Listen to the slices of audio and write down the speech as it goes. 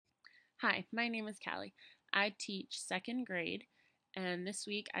Hi, my name is Callie. I teach second grade, and this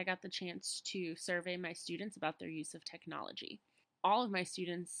week I got the chance to survey my students about their use of technology. All of my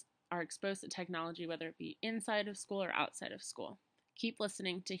students are exposed to technology, whether it be inside of school or outside of school. Keep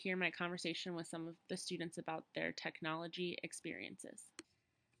listening to hear my conversation with some of the students about their technology experiences.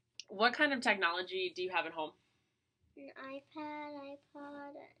 What kind of technology do you have at home? An iPad,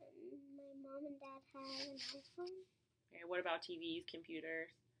 iPod, and my mom and dad have an iPhone. Okay, what about TVs,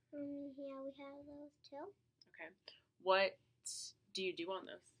 computers? Yeah, we have those too. Okay. What do you do on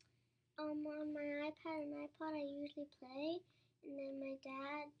those? On my iPad and iPod, I usually play, and then my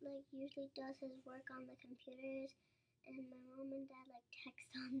dad usually does his work on the computers, and my mom and dad text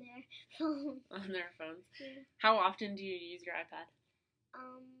on their phone. On their phones. Yeah. How often do you use your iPad?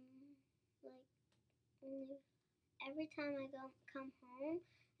 Only every time I come home,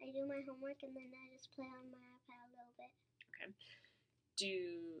 I do my homework, and then I just play on my iPad a little bit. Okay. Do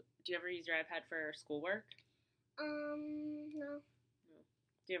you ever use your iPad for schoolwork? No.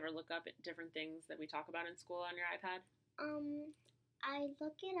 Do you ever look up at different things that we talk about in school on your iPad? I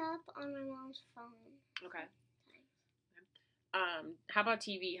look it up on my mom's phone. Okay. How about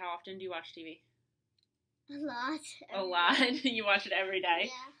TV? How often do you watch TV? A lot. A lot? You watch it every day?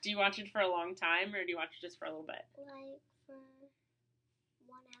 Yeah. Do you watch it for a long time, or do you watch it just for a little bit? Like for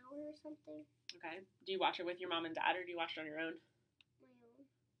 1 hour or something. Okay. Do you watch it with your mom and dad, or do you watch it on your own? My own.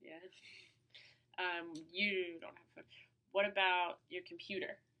 Yeah. You don't have a phone. What about your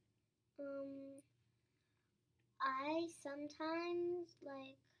computer? I sometimes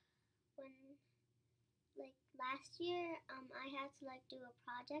when last year I had to do a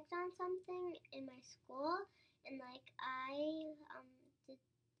project on something in my school, and I did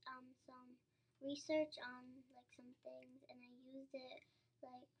some research on some things, and I used it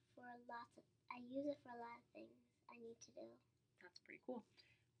for I use it for a lot of things I need to do. That's pretty cool.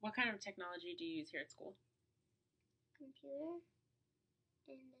 What kind of technology do you use here at school? Computer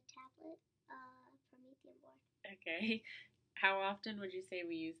and a tablet, Promethean board. Okay. How often would you say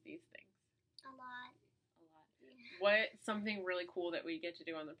we use these things? A lot. A lot. Yeah. What's something really cool that we get to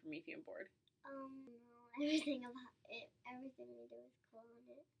do on the Promethean board? Everything about it. Everything we do is cool on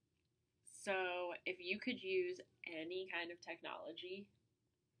it. So, if you could use any kind of technology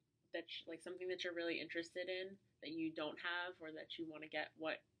that's something that you're really interested in that you don't have or that you want to get,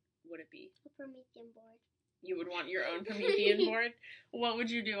 what would it be? A Promethean board. You would want your own Promethean board? What would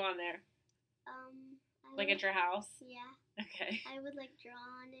you do on there? At your house? Yeah. Okay. I would draw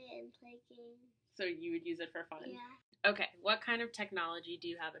on it and play games. So you would use it for fun? Yeah. Okay. What kind of technology do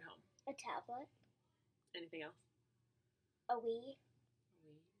you have at home? A tablet. Anything else? A Wii.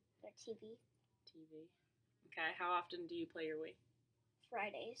 Wii. Or TV. TV. Okay. How often do you play your Wii?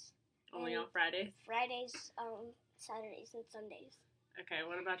 Fridays. Only on Fridays? Fridays, Saturdays, and Sundays. Okay.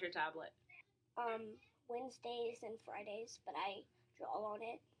 What about your tablet? Wednesdays and Fridays, but I draw on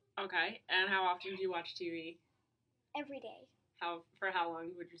it. Okay. And how often do you watch TV? Every day. For how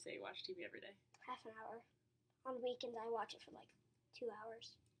long would you say you watch TV every day? Half an hour. On weekends, I watch it for 2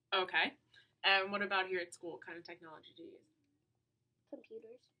 hours. Okay. And what about here at school? What kind of technology do you use?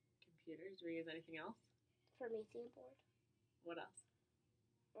 Computers. Computers. Do we use anything else? Promethean board. What else?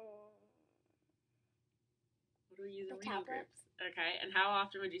 What do we use in reading tablet. groups? Okay. And how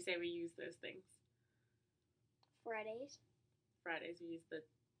often would you say we use those things? Fridays. Fridays. We use the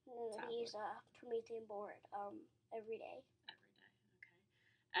tablet. We use a Promethean board every day. Every day.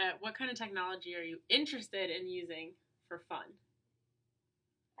 Okay. What kind of technology are you interested in using for fun?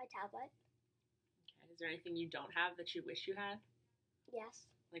 My tablet. Okay. Is there anything you don't have that you wish you had?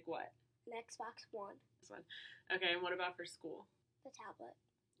 Yes. Like what? An Xbox One. This one. Okay. And what about for school? The tablet.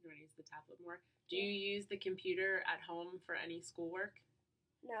 You want to use the tablet more? Do you use the computer at home for any schoolwork?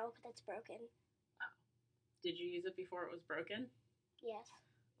 No, but it's broken. Oh. Did you use it before it was broken? Yes.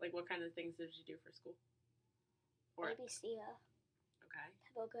 What kind of things did you do for school? ABC. Okay.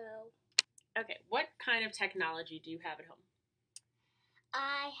 Pebble Go. Okay. What kind of technology do you have at home?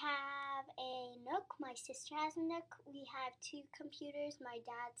 I have a Nook. My sister has a Nook. We have 2 computers, my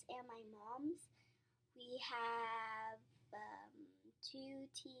dad's and my mom's. We have 2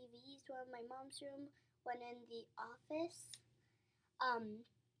 TVs, one in my mom's room, one in the office. And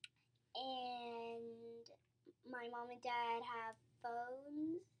my mom and dad have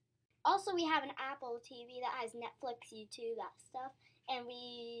phones. Also, we have an Apple TV that has Netflix, YouTube, that stuff. And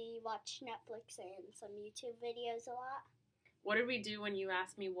we watch Netflix and some YouTube videos a lot. What did we do when you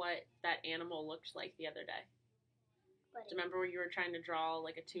asked me what that animal looked like the other day? Do you remember where you were trying to draw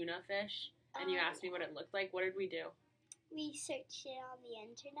a tuna fish? And you asked me what it looked like? What did we do? We searched it on the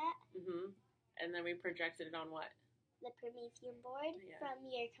internet. Mm-hmm. And then we projected it on what? the Promethean board Yeah. from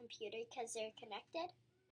your computer because they're connected.